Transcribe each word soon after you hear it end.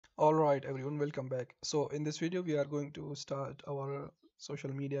All right, everyone, welcome back. So in this video, we are going to start our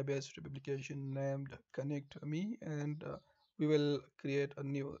social media based application named Connect Me, and we will create a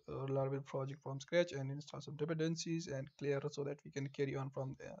new Laravel project from scratch and install some dependencies and clear so that we can carry on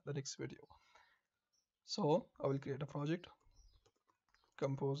from the next video. So I will create a project,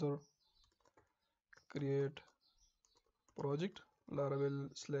 composer, create project, Laravel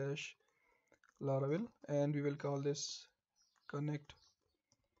slash Laravel, and we will call this Connect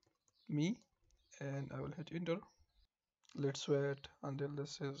Me, and I will hit enter. Let's wait until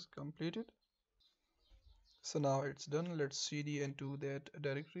this is completed. So now it's done. Let's cd into that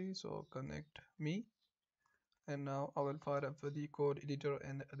directory. So connect me, and now I will fire up the code editor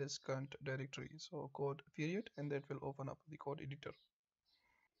in this current directory. So code period, and that will open up the code editor.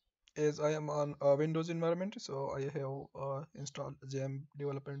 As I am on a Windows environment, so I have installed Jam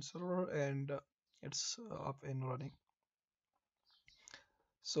development server, and it's up and running.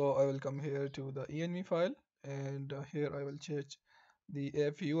 So I will come here to the env file, and here I will change the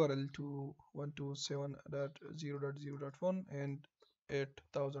app URL to 127.0.0.1 and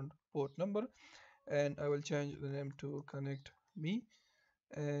 8000 port number, and I will change the name to connect me,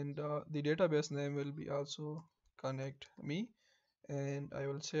 and the database name will be also connect me, and I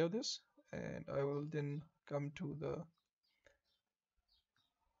will save this, and I will then come to the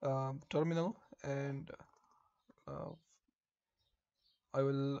terminal, and uh, I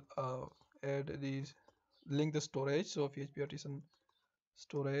will add these link the storage, so php artisan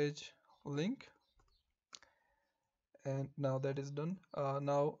storage link, and now that is done.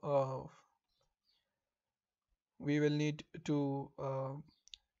 Now we will need to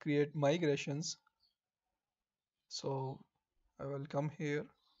create migrations. So I will come here.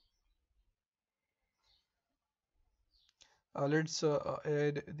 Let's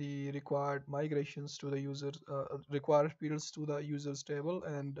add the required migrations to the user required fields to the users table,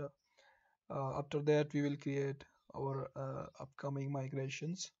 and after that we will create our upcoming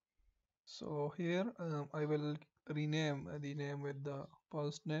migrations. So here I will rename the name with the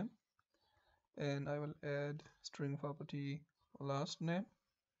first name, and I will add string property last name,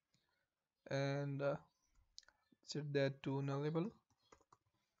 and set that to nullable,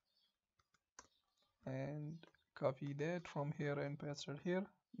 and copy that from here and paste it here.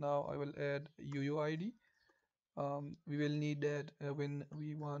 Now I will add UUID. We will need that when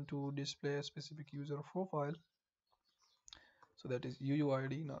we want to display a specific user profile. So that is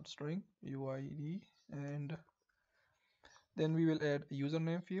UUID, not string, UID, and then we will add a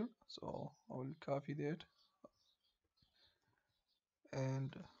username field. So I will copy that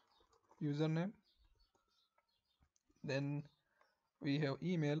and username. Then we have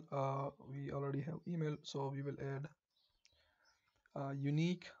email. We already have email, so we will add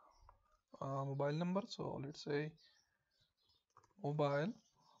unique mobile number. So let's say mobile,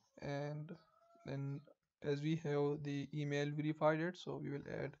 and then as we have the email verified it, so we will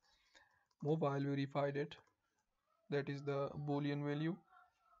add mobile verified it, that is the boolean value.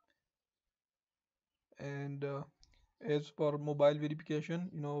 And as for mobile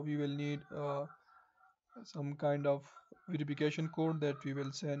verification, we will need some kind of verification code that we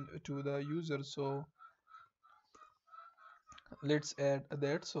will send to the user. So let's add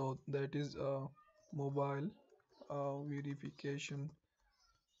that. So that is mobile verification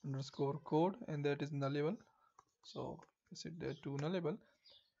underscore code, and that is nullable. So set that to nullable,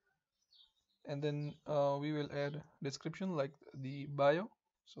 and then we will add description like the bio.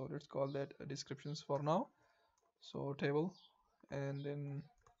 So let's call that descriptions for now. So table, and then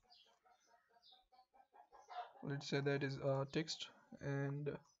let's say that is text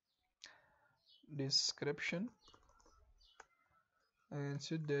and description, and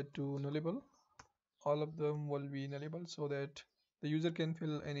set that to nullable. All of them will be nullable so that the user can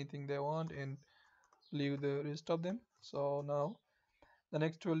fill anything they want and leave the rest of them. So now the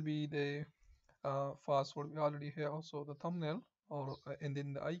next will be the password. We already have also the thumbnail, or and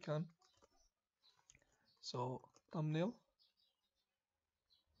then the icon. So thumbnail,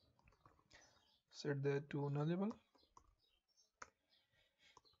 set that to nullable,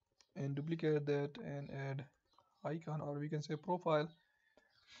 and duplicate that and add icon, or we can say profile.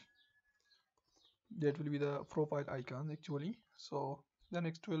 That will be the profile icon actually. So the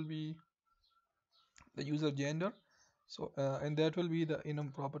next will be the user gender. So and that will be the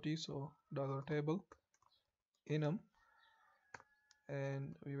enum property. So dollar table enum,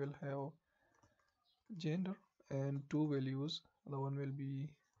 and we will have gender and two values. The one will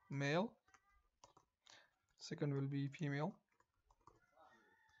be male, second will be female,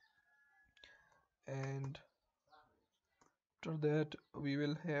 and after that we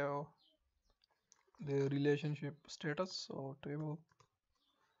will have the relationship status. So table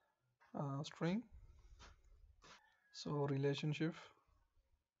string. So relationship.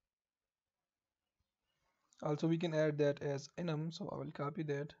 Also we can add that as enum, so I will copy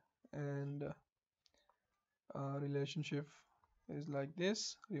that, and relationship is like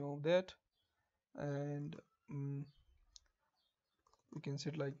this, remove that, and mm, we can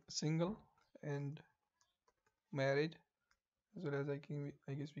set like single and married, as well as I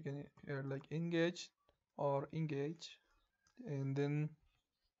guess we can add like engage or engage. And then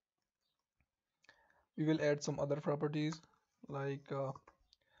we will add some other properties like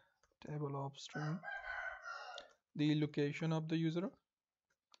table of string, the location of the user.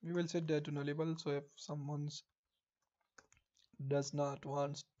 We will set that to nullable, so if someone's does not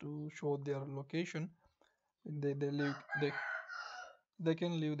wants to show their location, they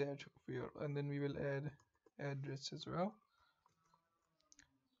can leave that here. And then we will add address as well.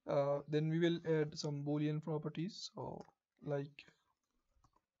 Then we will add some boolean properties, so like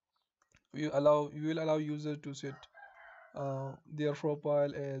we will allow user to set their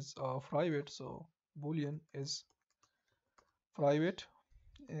profile as private, so boolean is private,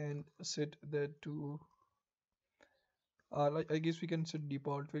 and set that to like I guess we can set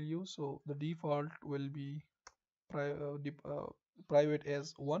default value, so the default will be pri private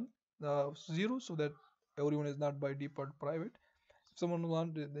as 1, 0, so that everyone is not by default private. If someone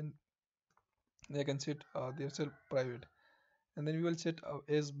want then they can set their self private. And then we will set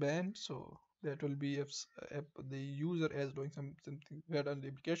as banned, so that will be if the user is doing something bad on the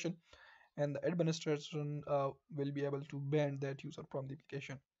application, and the administration will be able to ban that user from the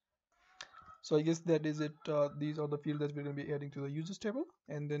application. So I guess that is it. These are the fields that we're going to be adding to the users table,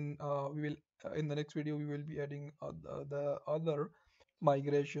 and then we will in the next video we will be adding the other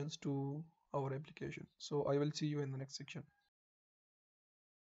migrations to our application. So I will see you in the next section.